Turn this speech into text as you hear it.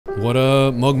What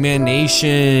up, Mugman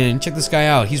Nation? Check this guy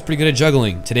out. He's pretty good at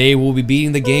juggling. Today, we'll be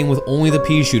beating the game with only the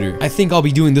Peashooter. I think I'll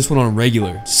be doing this one on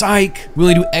regular. Psych! We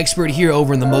only do expert here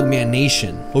over in the Mugman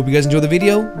Nation. Hope you guys enjoy the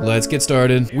video. Let's get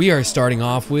started. We are starting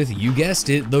off with, you guessed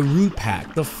it, the Root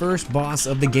Pack, the first boss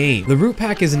of the game. The Root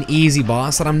Pack is an easy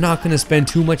boss that I'm not going to spend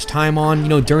too much time on. You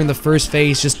know, during the first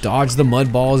phase, just dodge the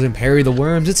mud balls and parry the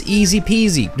worms. It's easy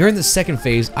peasy. During the second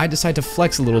phase, I decide to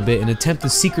flex a little bit and attempt the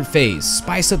secret phase.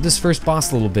 Spice up this first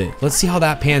boss a little bit. Let's see how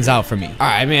that pans out for me.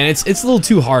 Alright, man, it's a little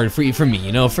too hard for me,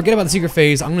 you know. Forget about the secret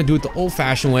phase. I'm gonna do it the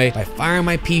old-fashioned way by firing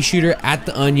my Peashooter at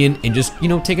the onion and just, you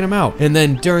know, taking him out. And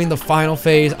then during the final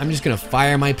phase, I'm just gonna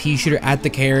fire my Peashooter at the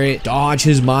carrot, dodge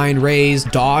his mind rays,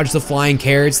 dodge the flying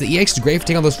carrots. The EX is great for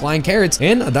taking out those flying carrots,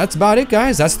 and that's about it,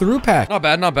 guys. That's the Root Pack. Not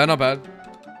bad, not bad, not bad.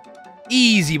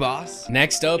 Easy, boss.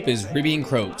 Next up is Ribby and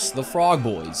Croaks, the Frog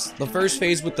Boys. The first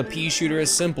phase with the Peashooter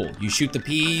is simple. You shoot the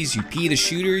peas, you pea the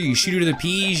shooter, you shoot to the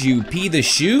peas, you pea the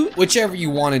shoot. Whichever you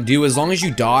want to do, as long as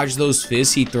you dodge those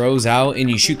fists he throws out and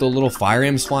you shoot the little fire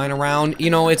imps flying around, you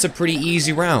know, it's a pretty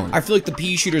easy round. I feel like the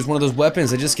Peashooter is one of those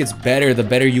weapons that just gets better the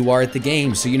better you are at the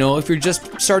game. So, you know, if you're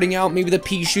just starting out, maybe the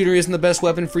Peashooter isn't the best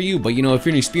weapon for you. But, you know, if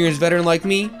you're an experienced veteran like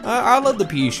me, I love the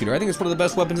Peashooter. I think it's one of the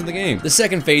best weapons in the game. The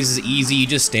second phase is easy. You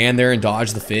just stand there and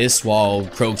dodge the fists while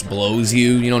Croaks blows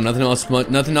you. You know, nothing else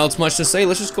much to say.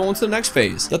 Let's just go into the next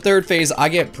phase. The third phase, I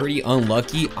get pretty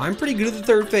unlucky. I'm pretty good at the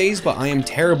third phase, but I am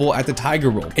terrible at the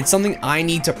tiger roll. It's something I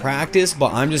need to practice,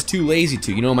 but I'm just too lazy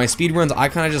to. You know, my speed runs, I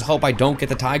kind of just hope I don't get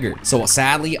the tiger. So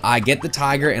sadly, I get the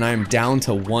tiger and I'm down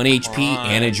to 1 HP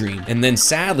and a dream. And then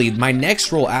sadly, my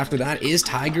next roll after that is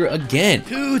tiger again.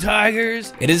 2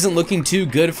 tigers. It isn't looking too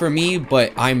good for me,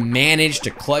 but I managed to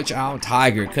clutch out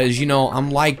tiger because, you know, I'm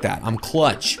like that. I'm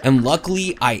clutch. And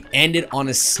luckily, I ended on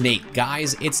a snake.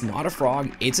 Guys, it's not a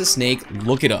frog, it's a snake.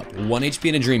 Look it up. 1 HP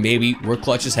in a dream, baby. We're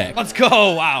clutch as heck. Let's go.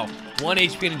 Wow. 1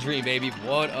 HP in a dream, baby.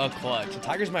 What a clutch. The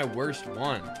tiger's my worst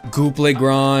one. Goop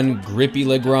Legrand, Grippy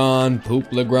Legrand,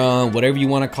 Poop Legrand, whatever you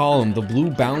want to call him. The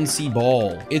blue bouncy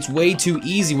ball. It's way too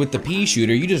easy with the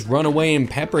Peashooter. You just run away and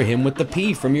pepper him with the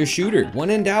pea from your shooter.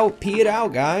 When in doubt, pea it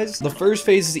out, guys. The first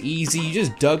phase is easy. You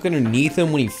just duck underneath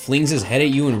him when he flings his head at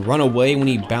you and run away when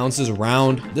he bounces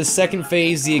around. The second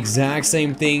phase, the exact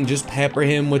same thing. Just pepper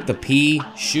him with the pea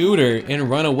shooter and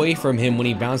run away from him when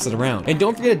he bounces around. And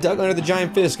don't forget to duck under the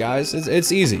giant fist, guys.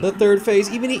 It's easy. The third phase,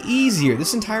 even easier.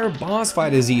 This entire boss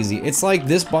fight is easy. It's like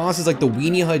this boss is like the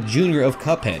Weenie Hut Jr. of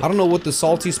Cuphead. I don't know what the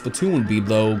salty spittoon would be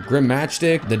though. Grim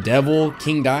Matchstick, the Devil,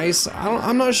 King Dice.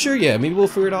 I'm not sure yet. Maybe we'll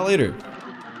figure it out later.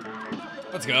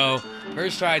 Let's go.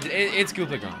 First try, it's Goop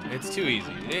Legrand. It's too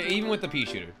easy, even with the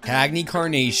Peashooter. Cagney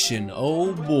Carnation,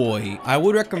 oh boy. I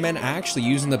would recommend actually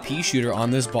using the Peashooter on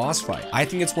this boss fight. I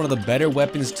think it's one of the better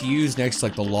weapons to use next to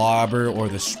like the Lobber or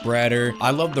the Spreader.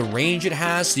 I love the range it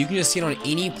has, so you can just see it on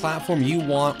any platform you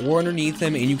want or underneath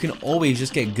them, and you can always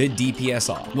just get good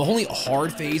DPS off. The only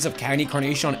hard phase of Cagney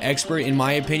Carnation on Expert, in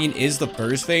my opinion, is the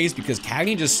first phase, because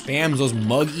Cagney just spams those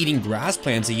mug-eating grass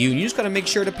plants at you, and you just gotta make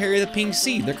sure to parry the pink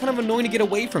seed. They're kind of annoying to get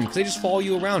away from, because they just follow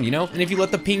you around, you know? And if you let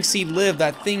the pink seed live,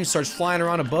 that thing starts flying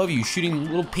around above you, shooting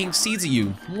little pink seeds at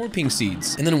you. More pink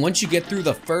seeds. And then once you get through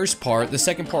the first part, the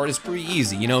second part is pretty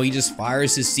easy. You know, he just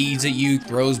fires his seeds at you,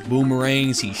 throws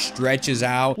boomerangs, he stretches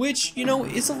out, which, you know,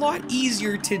 is a lot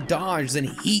easier to dodge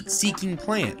than heat-seeking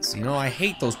plants. You know, I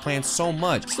hate those plants so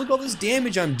much. Just look at all this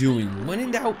damage I'm doing. When in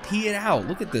doubt, pee it out.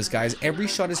 Look at this, guys. Every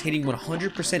shot is hitting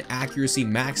 100% accuracy,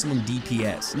 maximum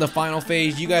DPS. In the final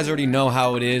phase, you guys already know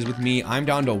how it is with me. I'm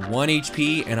down to 1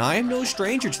 HP, and I am no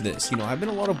stranger to this. You know, I've been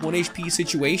in a lot of 1 HP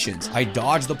situations. I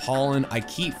dodge the pollen, I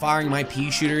keep firing my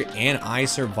Peashooter, and I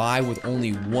survive with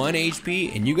only 1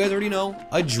 HP, and you guys already know,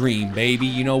 a dream, baby.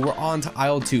 You know, we're on to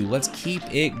aisle 2. Let's keep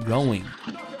it going.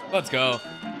 Let's go.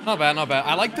 Not bad, not bad.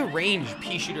 I like the range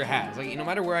Peashooter has. Like, no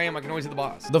matter where I am, I can always hit the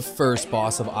boss. The first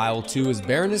boss of aisle 2 is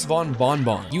Baroness von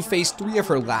Bonbon. You face 3 of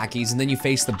her lackeys, and then you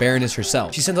face the Baroness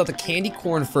herself. She sends out the candy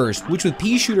corn first, which with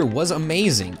Peashooter was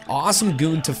amazing. Awesome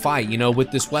goon to fight, you know,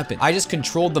 with this weapon. I just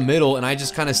controlled the middle, and I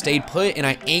just kind of stayed put, and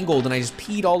I angled, and I just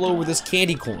peed all over this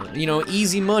candy corn. You know,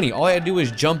 easy money. All I had to do was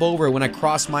jump over it when I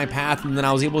crossed my path, and then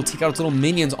I was able to take out its little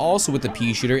minions also with the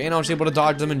Peashooter, and I was able to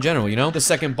dodge them in general, you know? The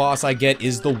second boss I get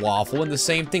is the Waffle, and the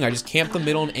same thing. I just camp the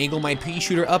middle and angle my pea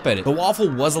shooter up at it. The waffle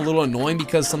was a little annoying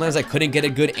because sometimes I couldn't get a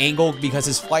good angle because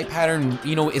his flight pattern,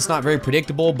 you know, it's not very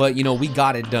predictable, but you know, we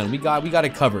got it done. We got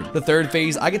it covered. The third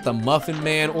phase, I get the muffin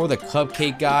man or the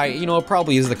cupcake guy. You know, it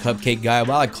probably is the cupcake guy,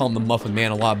 but I like calling him the muffin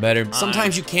man a lot better.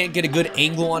 Sometimes you can't get a good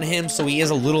angle on him, so he is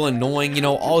a little annoying. You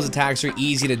know, all his attacks are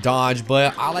easy to dodge,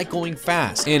 but I like going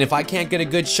fast. And if I can't get a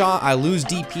good shot, I lose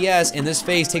DPS, and this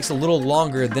phase takes a little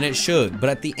longer than it should. But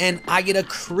at the end, I get a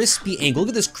crispy angle. Look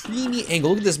at this creamy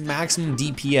angle. Look at this maximum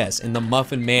DPS, and the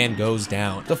muffin man goes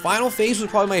down. The final phase was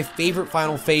probably my favorite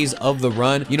final phase of the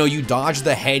run. You know, you dodge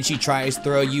the head she tries to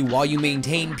throw you while you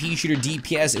maintain Peashooter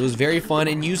DPS. It was very fun,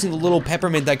 and using the little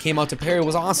peppermint that came out to parry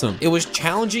was awesome. It was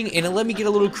challenging, and it let me get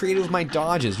a little creative with my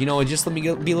dodges. You know, it just let me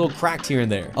be a little cracked here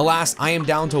and there. Alas, I am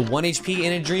down to 1 HP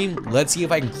in a dream. Let's see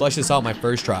if I can clutch this out my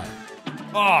first try.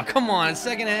 Oh, come on,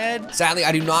 second head. Sadly,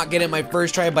 I do not get it my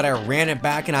first try, but I ran it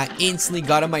back and I instantly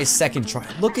got it my second try.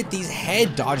 Look at these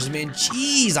head dodges, man.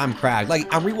 Jeez, I'm cracked. Like,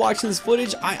 I'm rewatching this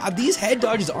footage. These head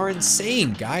dodges are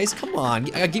insane, guys. Come on.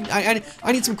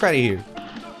 I need some credit here.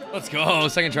 Let's go,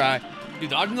 second try. Dude,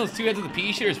 dodging those two heads of the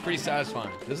Peashooter is pretty satisfying.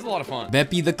 This is a lot of fun.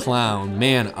 Beppy the clown.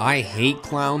 Man, I hate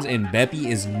clowns, and Beppy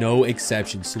is no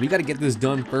exception. So we got to get this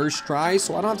done first try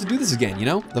so I don't have to do this again, you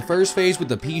know? The first phase with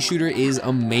the Peashooter is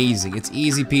amazing. It's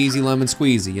easy peasy lemon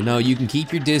squeezy. You know, you can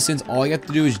keep your distance. All you have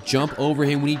to do is jump over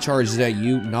him when he charges at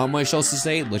you. Not much else to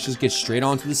say. Let's just get straight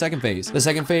on to the second phase. The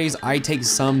second phase, I take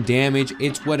some damage.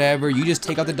 It's whatever. You just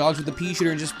take out the dogs with the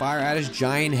Peashooter and just fire at his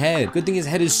giant head. Good thing his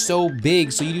head is so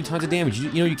big, so you do tons of damage.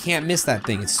 You know, you can't miss that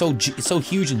thing. It's so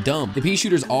huge and dumb. The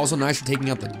Peashooter is also nice for taking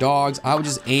out the dogs. I would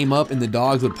just aim up and the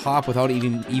dogs would pop without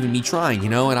even me trying, you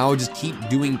know, and I would just keep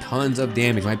doing tons of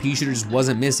damage. My Peashooter just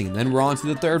wasn't missing. And then we're on to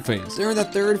the third phase. During the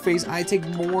third phase, I take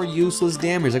more useless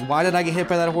damage. Like, why did I get hit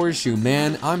by that horseshoe,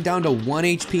 man? I'm down to 1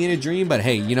 HP in a dream, but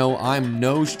hey, you know, I'm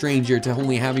no stranger to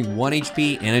only having 1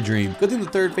 HP in a dream. Good thing the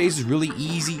third phase is really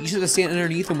easy. You should have stand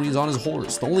underneath him when he's on his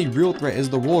horse. The only real threat is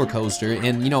the roller coaster,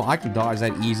 and you know, I can dodge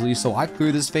that easily, so I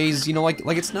clear this phase, you know,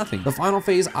 like it's nothing. The final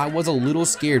phase, I was a little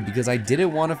scared because I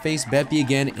didn't want to face Beppy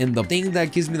again, and the thing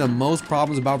that gives me the most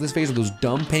problems about this phase are those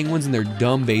dumb penguins and their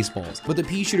dumb baseballs. But the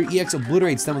Peashooter EX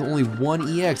obliterates them with only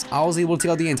 1 EX. I was able to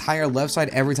take out the entire left side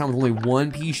every time with only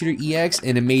 1 Peashooter EX,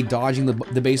 and it made dodging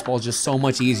the baseballs just so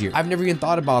much easier. I've never even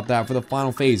thought about that for the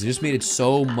final phase. It just made it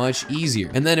so much easier.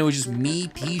 And then it was just me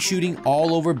Peashooting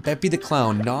all over Beppy the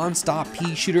clown. Non-stop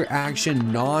Peashooter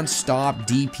action, non-stop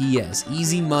DPS.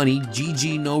 Easy money,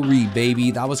 GG no read,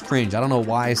 baby. That was cringe. I don't know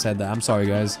why I said that. I'm sorry,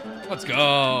 guys. Let's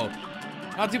go.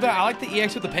 Not too bad. I like the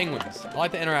EX with the penguins. I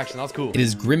like the interaction. That was cool. It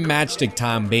is Grim Matchstick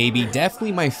time, baby.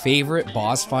 Definitely my favorite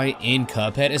boss fight in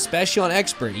Cuphead, especially on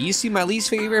Expert. It used to be my least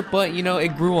favorite, but you know,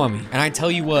 it grew on me. And I tell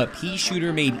you what,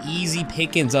 Peashooter made easy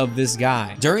pickings of this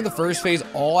guy. During the first phase,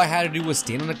 all I had to do was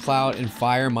stand on a cloud and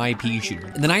fire my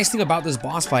Peashooter. And the nice thing about this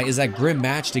boss fight is that Grim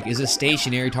Matchstick is a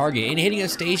stationary target, and hitting a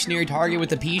stationary target with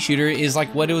the Peashooter is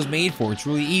like what it was made for. It's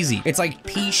really easy. It's like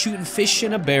pea shooting fish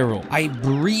in a barrel. I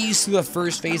breezed through the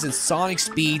first phase at Sonic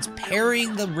speeds,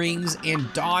 parrying the rings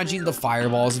and dodging the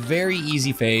fireballs. Very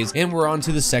easy phase, and we're on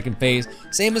to the second phase.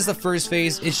 Same as the first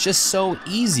phase, it's just so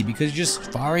easy because you're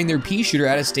just firing their Peashooter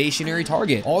at a stationary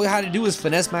target. All I had to do was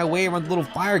finesse my way around the little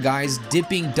fire guys,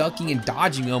 dipping, ducking, and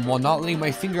dodging them while not letting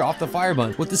my finger off the fire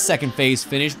button. With the second phase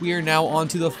finished, we are now on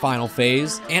to the final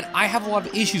phase, and I have a lot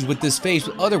of issues with this phase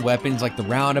with other weapons like the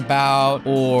roundabout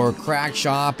or crack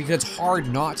shot because it's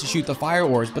hard not to shoot the fire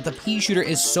orbs, but the Peashooter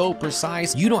is so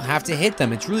precise, you don't have to hit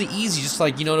them. It's really easy, just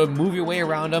like, you know, to move your way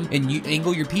around them and you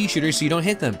angle your Peashooter so you don't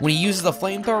hit them. When he uses the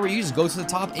flamethrower, you just go to the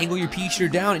top, angle your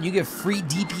Peashooter down, and you get free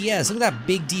DPS. Look at that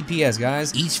big DPS,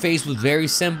 guys. Each phase was very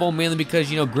simple, mainly because,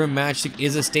 you know, Grim Matchstick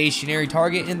is a stationary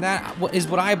target, and that is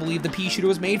what I believe the Peashooter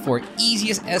was made for.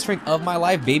 Easiest S rank of my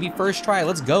life, baby. First try.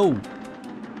 Let's go.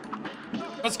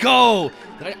 Let's go.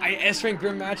 Did I S rank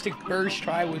Grim Matchstick first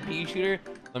try with Peashooter?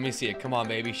 Let me see it. Come on,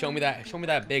 baby. Show me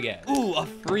that big ass. Ooh, a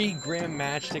free Grim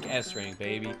Matchstick S rank,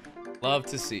 baby. Love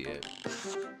to see it.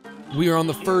 We are on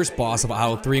the first boss of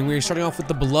Aisle 3, and we are starting off with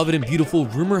the beloved and beautiful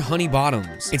Rumor Honey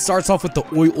Bottoms. It starts off with the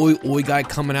oi oi oi guy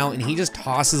coming out, and he just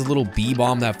tosses a little bee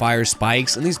bomb that fires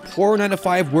spikes, and these poor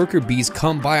 9-to-5 worker bees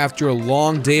come by after a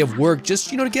long day of work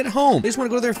just, you know, to get home. They just want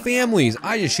to go to their families.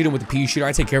 I just shoot them with the Peashooter.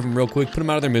 I take care of them real quick, put them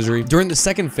out of their misery. During the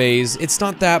second phase, it's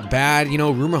not that bad. You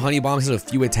know, Rumor Honey Bomb has a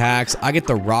few attacks. I get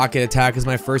the rocket attack as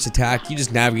my first attack. You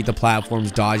just navigate the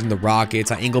platforms, dodging the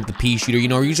rockets. I angle up the Peashooter. You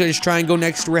know, or usually I just try and go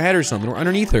next to her head or something, or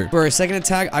underneath her. For a second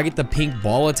attack, I get the pink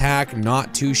ball attack.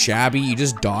 Not too shabby. You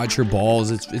just dodge her balls.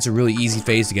 It's a really easy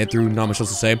phase to get through. Not much else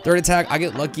to say. Third attack, I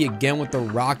get lucky again with the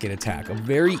rocket attack. A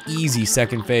very easy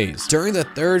second phase. During the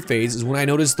third phase is when I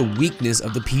noticed the weakness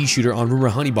of the Peashooter on Rumor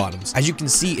Honeybottoms. As you can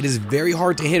see, it is very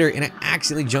hard to hit her, and I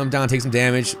accidentally jump down and take some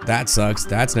damage. That sucks.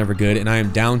 That's never good, and I am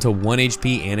down to 1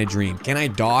 HP and a dream. Can I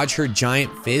dodge her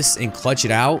giant fists and clutch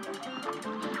it out?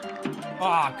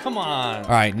 Ah, come on.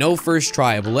 All right, no first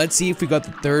try, but let's see if we got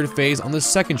the third phase on the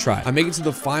second try. I make it to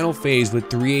the final phase with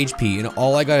 3 HP, and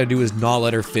all I gotta do is not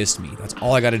let her fist me. That's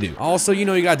all I gotta do. Also, you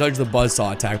know, you gotta dodge the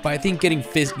buzzsaw attack, but I think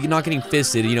not getting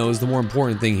fisted, you know, is the more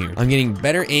important thing here. I'm getting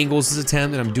better angles this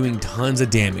attempt, and I'm doing tons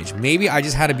of damage. Maybe I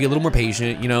just had to be a little more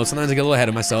patient. You know, sometimes I get a little ahead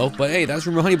of myself, but hey, that's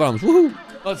Rumor Honeybottoms. Woohoo!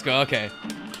 Let's go. Okay.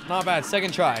 Not bad.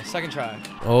 Second try. Second try.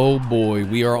 Oh boy,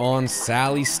 we are on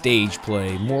Sally stage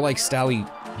play. More like Sally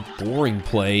boring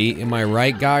play. Am I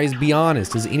right, guys? Be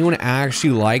honest. Does anyone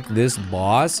actually like this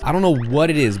boss? I don't know what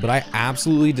it is, but I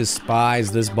absolutely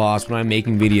despise this boss when I'm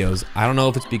making videos. I don't know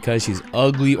if it's because she's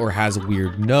ugly or has a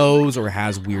weird nose or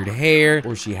has weird hair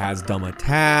or she has dumb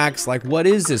attacks. Like, what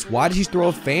is this? Why did she throw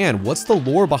a fan? What's the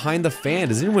lore behind the fan?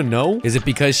 Does anyone know? Is it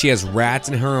because she has rats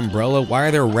in her umbrella? Why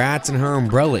are there rats in her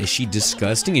umbrella? Is she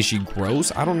disgusting? Is she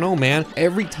gross? I don't know, man.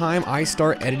 Every time I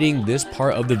start editing this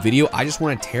part of the video, I just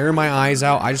want to tear my eyes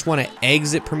out. I just want to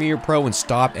exit Premiere Pro and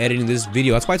stop editing this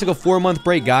video. That's why I took a 4-month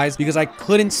break, guys, because I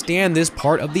couldn't stand this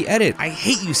part of the edit. I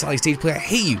hate you, Sally Stage Play. I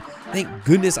hate you. Thank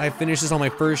goodness I finished this on my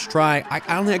first try. I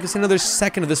don't think I can stand another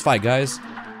second of this fight, guys.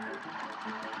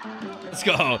 Let's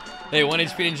go. Hey, 1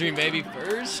 HP and dream, baby.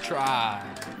 First try.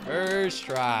 First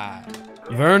try.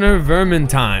 Werner Vermin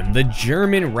time, the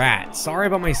German rat. Sorry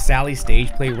about my Sally stage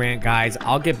play rant, guys.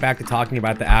 I'll get back to talking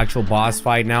about the actual boss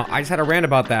fight now. I just had a rant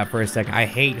about that for a second. I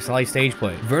hate Sally stage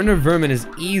play. Werner Vermin is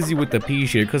easy with the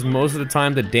Peashooter because most of the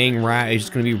time the dang rat is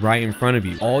just going to be right in front of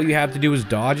you. All you have to do is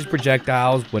dodge his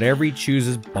projectiles, whatever he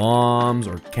chooses, bombs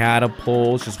or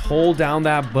catapults. Just hold down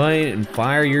that button and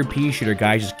fire your Peashooter,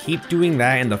 guys. Just keep doing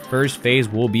that and the first phase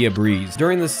will be a breeze.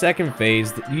 During the second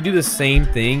phase, you do the same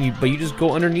thing, but you just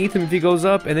go underneath him if he goes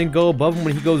up and then go above him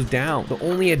when he goes down. The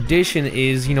only addition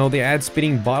is, you know, they add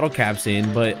spinning bottle caps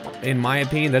in, but in my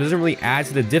opinion, that doesn't really add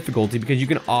to the difficulty because you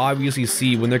can obviously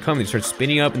see when they're coming. They start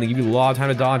spinning up and they give you a lot of time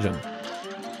to dodge them.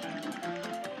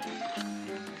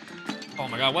 Oh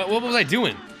my god, what was I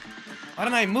doing? Why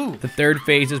didn't I move? The third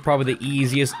phase is probably the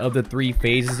easiest of the 3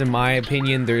 phases in my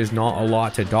opinion. There is not a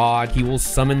lot to dodge. He will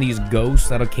summon these ghosts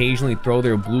that occasionally throw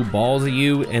their blue balls at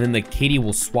you, and then the kitty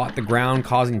will swat the ground,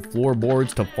 causing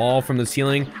floorboards to fall from the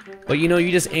ceiling. But you know, you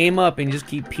just aim up and just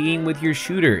keep peeing with your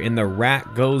shooter, and the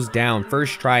rat goes down.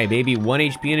 First try, baby. 1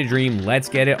 HP and a dream. Let's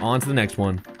get it. On to the next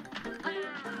one.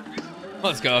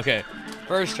 Let's go. Okay.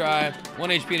 First try, 1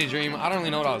 HP and a dream. I don't really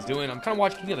know what I was doing. I'm kind of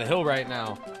watching King of the Hill right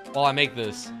now while I make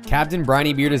this. Captain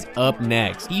Brineybeard is up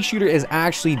next. Peashooter is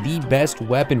actually the best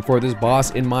weapon for this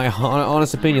boss in my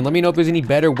honest opinion. Let me know if there's any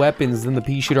better weapons than the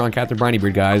Peashooter on Captain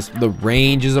Brineybeard, guys. The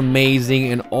range is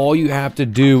amazing, and all you have to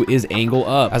do is angle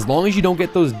up. As long as you don't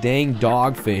get those dang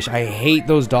dogfish. I hate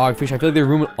those dogfish. I feel like they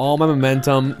ruin all my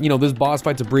momentum. You know, this boss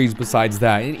fight's a breeze besides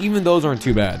that, and even those aren't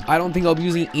too bad. I don't think I'll be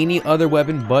using any other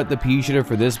weapon but the Peashooter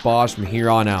for this boss from here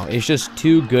on out. It's just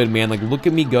too good, man. Like, look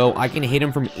at me go. I can hit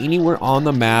him from anywhere on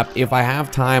the map. If I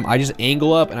have time, I just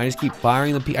angle up and I just keep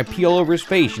firing the I pee all over his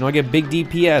face. You know, I get big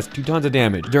DPS, 2 tons of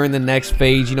damage. During the next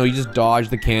phase, you know, you just dodge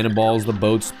the cannonballs the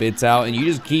boat spits out, and you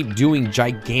just keep doing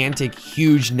gigantic,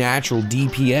 huge natural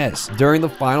DPS. During the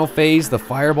final phase, the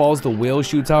fireballs the whale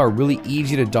shoots out are really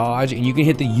easy to dodge, and you can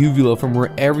hit the uvula from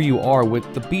wherever you are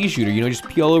with the Peashooter. You know, just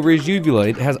pee all over his uvula.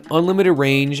 It has unlimited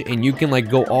range, and you can like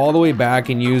go all the way back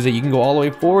and use it. You can go all the way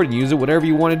forward and use it, whatever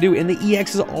you want to do, and the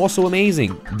EX is also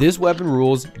amazing. This weapon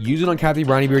rules. Use it on Captain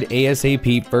Brineybeard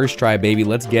ASAP. First try, baby.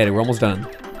 Let's get it. We're almost done.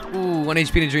 Ooh, 1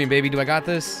 HP to dream, baby. Do I got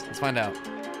this? Let's find out.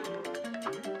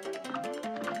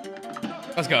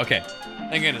 Let's go. Okay.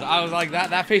 Thank goodness. I was like,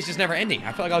 that phase just never ending.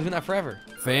 I felt like I was doing that forever.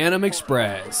 Phantom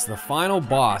Express, the final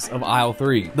boss of Aisle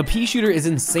 3. The Peashooter is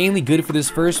insanely good for this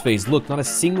first phase. Look, not a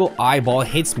single eyeball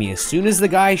hits me. As soon as the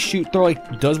guy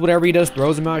does whatever he does,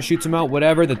 throws him out, shoots him out,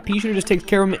 whatever, the Peashooter just takes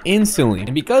care of him instantly.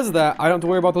 And because of that, I don't have to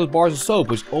worry about those bars of soap,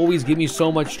 which always give me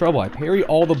so much trouble. I parry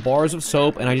all the bars of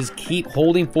soap, and I just keep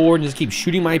holding forward and just keep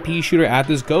shooting my Peashooter at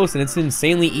this ghost, and it's an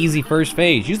insanely easy first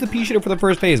phase. Use the Peashooter for the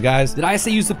first phase, guys. Did I say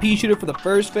use the Peashooter for the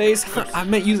first phase? I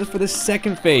meant use it for the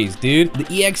second phase, dude.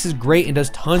 The EX is great and does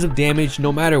does tons of damage.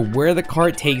 No matter where the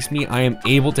cart takes me, I am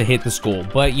able to hit the skull.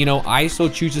 But, you know, I still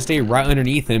choose to stay right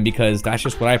underneath him because that's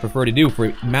just what I prefer to do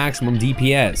for maximum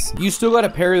DPS. You still gotta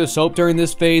parry the soap during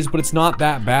this phase, but it's not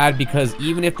that bad because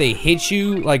even if they hit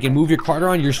you, like, and move your cart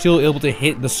around, you're still able to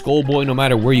hit the skull boy no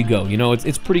matter where you go. You know,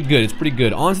 it's pretty good. It's pretty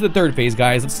good. On to the third phase,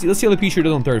 guys. Let's see how the Peashooter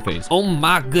does on third phase. Oh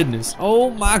my goodness. Oh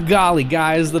my golly,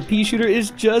 guys. The Peashooter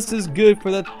is just as good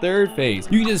for the third phase.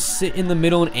 You can just sit in the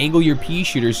middle and angle your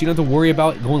Peashooter so you don't have to worry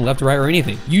about going left or right or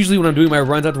anything. Usually when I'm doing my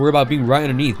runs, I have to worry about being right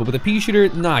underneath, but with the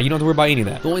Peashooter, nah, you don't have to worry about any of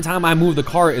that. The only time I move the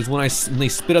cart is when they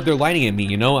spit up their lightning at me,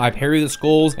 you know? I parry the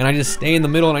skulls and I just stay in the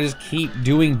middle and I just keep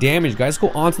doing damage. Guys, let's go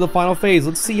on to the final phase.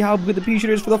 Let's see how good the Peashooter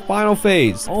is for the final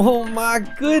phase. Oh my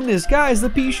goodness, guys, the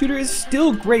Peashooter is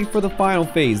still great for the final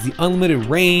phase. The unlimited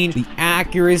range, the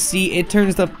accuracy, it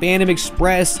turns the Phantom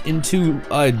Express into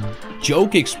a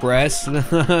Joke Express.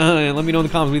 Let me know in the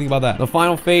comments what you think about that. The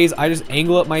final phase, I just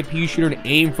angle up my Peashooter and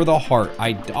aim for the heart.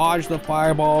 I dodge the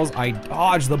fireballs, I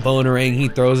dodge the boomerang he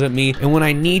throws at me, and when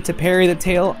I need to parry the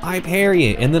tail, I parry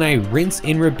it, and then I rinse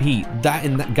and repeat.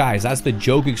 Guys, that's the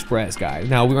Joke Express, guys.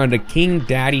 Now we're on to King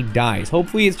Daddy Dice.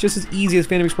 Hopefully it's just as easy as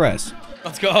Phantom Express.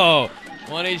 Let's go.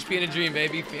 1 HP in a dream,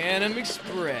 baby. Phantom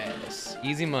Express.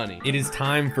 Easy money. It is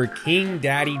time for King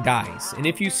Daddy Dice. And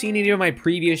if you've seen any of my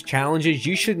previous challenges,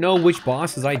 you should know which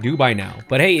bosses I do by now.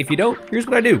 But hey, if you don't, here's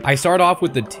what I do. I start off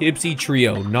with the Tipsy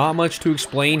Trio. Not much to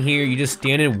explain here. You just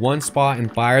stand in one spot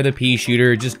and fire the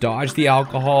Peashooter. Just dodge the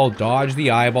alcohol, dodge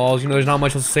the eyeballs. You know, there's not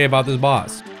much else to say about this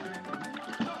boss.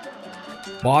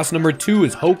 Boss number 2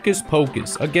 is Hocus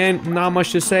Pocus. Again, not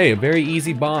much to say. A very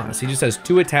easy boss. He just has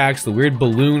 2 attacks. The weird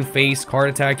balloon face card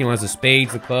attack. You know, has the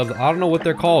spades, the clubs. I don't know what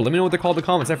they're called. Let me know what they're called in the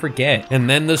comments. I forget. And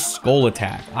then the skull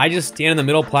attack. I just stand in the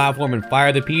middle platform and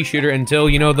fire the Peashooter until,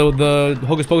 you know, the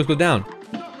Hocus Pocus goes down.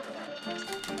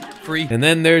 Free. And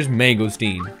then there's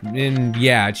Mangosteen. And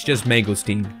yeah, it's just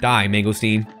Mangosteen. Die,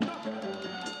 Mangosteen.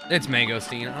 It's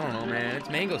Mangosteen. I don't know, man. It's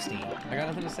Mangosteen. I got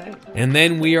nothing to say. And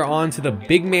then we are on to the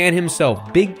big man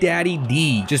himself, Big Daddy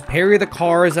D. Just parry the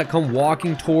cars that come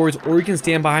walking towards, or you can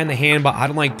stand behind the hand, but I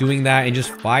don't like doing that, and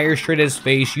just fire straight at his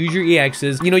face. Use your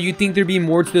EXs. You know, you'd think there'd be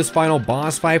more to this final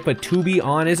boss fight, but to be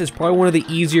honest, it's probably one of the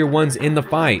easier ones in the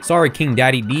fight. Sorry, King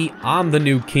Daddy D. I'm the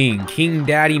new king. King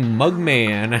Daddy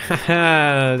Mugman.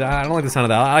 I don't like the sound of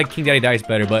that. I like King Daddy Dice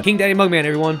better, but King Daddy Mugman,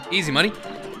 everyone. Easy money.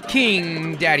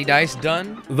 King Daddy Dice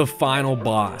done. The final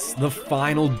boss, the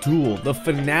final duel, the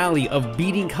finale of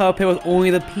beating Cuphead with only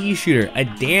the Peashooter, a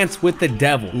dance with the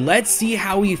devil. Let's see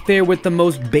how we fare with the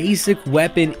most basic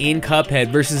weapon in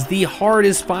Cuphead versus the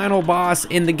hardest final boss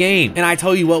in the game. And I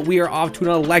tell you what, we are off to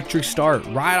an electric start.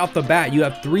 Right off the bat, you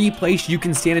have 3 places you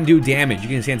can stand and do damage. You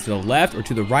can stand to the left or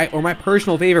to the right, or my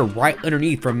personal favorite, right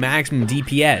underneath for maximum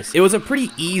DPS. It was a pretty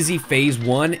easy phase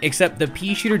 1, except the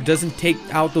Peashooter doesn't take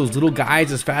out those little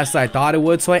guys as fast as I thought it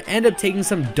would, so I end up taking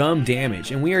some dumb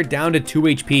damage, and we are down to 2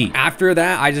 HP. After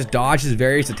that, I just dodge his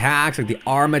various attacks, like the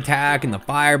arm attack and the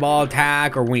fireball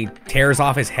attack, or when he tears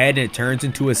off his head and it turns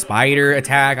into a spider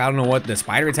attack. I don't know what the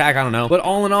spider attack, I don't know. But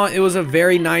all in all, it was a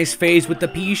very nice phase with the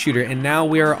Peashooter, and now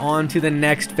we are on to the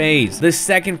next phase. The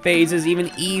second phase is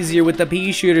even easier with the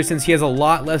Peashooter since he has a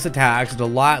lot less attacks, a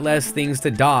lot less things to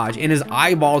dodge, and his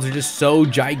eyeballs are just so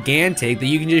gigantic that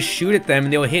you can just shoot at them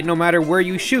and they'll hit no matter where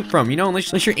you shoot from, you know,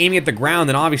 unless you're aiming at the ground,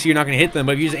 then obviously you're not going to hit them,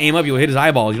 but if you just aim up, you'll hit his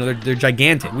eyeballs. You know, they're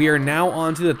gigantic. We are now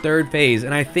on to the third phase,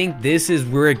 and I think this is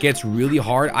where it gets really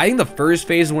hard. I think the first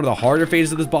phase is one of the harder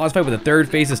phases of this boss fight, but the third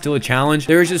phase is still a challenge.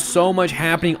 There's just so much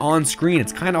happening on screen.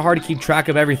 It's kind of hard to keep track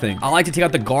of everything. I like to take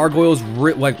out the gargoyles,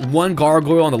 like one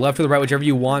gargoyle on the left or the right, whichever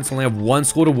you want, so only have one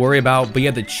skull to worry about, but you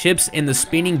have the chips and the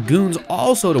spinning goons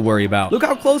also to worry about. Look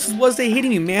how close this was to hitting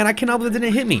me, man. I cannot believe it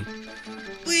didn't hit me.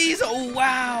 Please, oh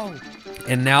wow.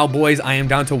 And now, boys, I am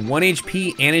down to 1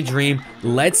 HP and a dream.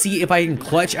 Let's see if I can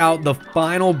clutch out the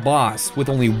final boss with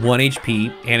only 1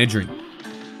 HP and a dream.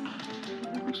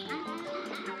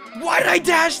 Why did I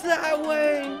dash that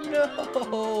way?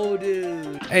 No,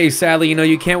 dude. Hey, sadly, you know,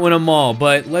 you can't win them all,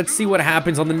 but let's see what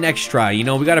happens on the next try. You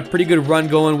know, we got a pretty good run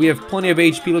going. We have plenty of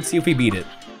HP. Let's see if we beat it.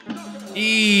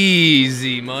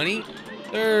 Easy money.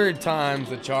 Third time's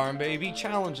the charm, baby.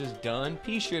 Challenge is done.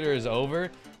 Peashooter is over.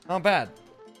 Not bad.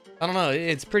 I don't know.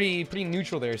 It's pretty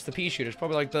neutral there. It's the Peashooter. It's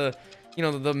probably like the, you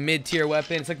know, the mid-tier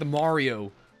weapon. It's like the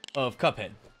Mario of Cuphead.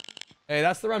 Hey,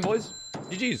 that's the run, boys.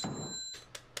 GG's.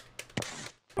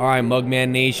 Alright, Mugman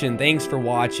Nation, thanks for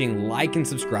watching. Like and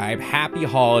subscribe. Happy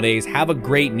holidays. Have a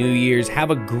great New Year's. Have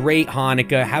a great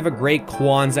Hanukkah. Have a great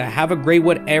Kwanzaa. Have a great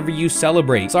whatever you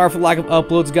celebrate. Sorry for the lack of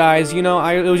uploads, guys. You know,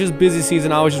 it was just busy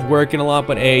season. I was just working a lot,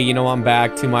 but hey, you know, I'm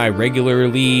back to my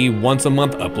regularly once a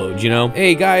month uploads, you know?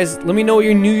 Hey, guys, let me know what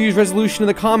your New Year's resolution in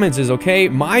the comments is, okay?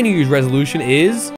 My New Year's resolution is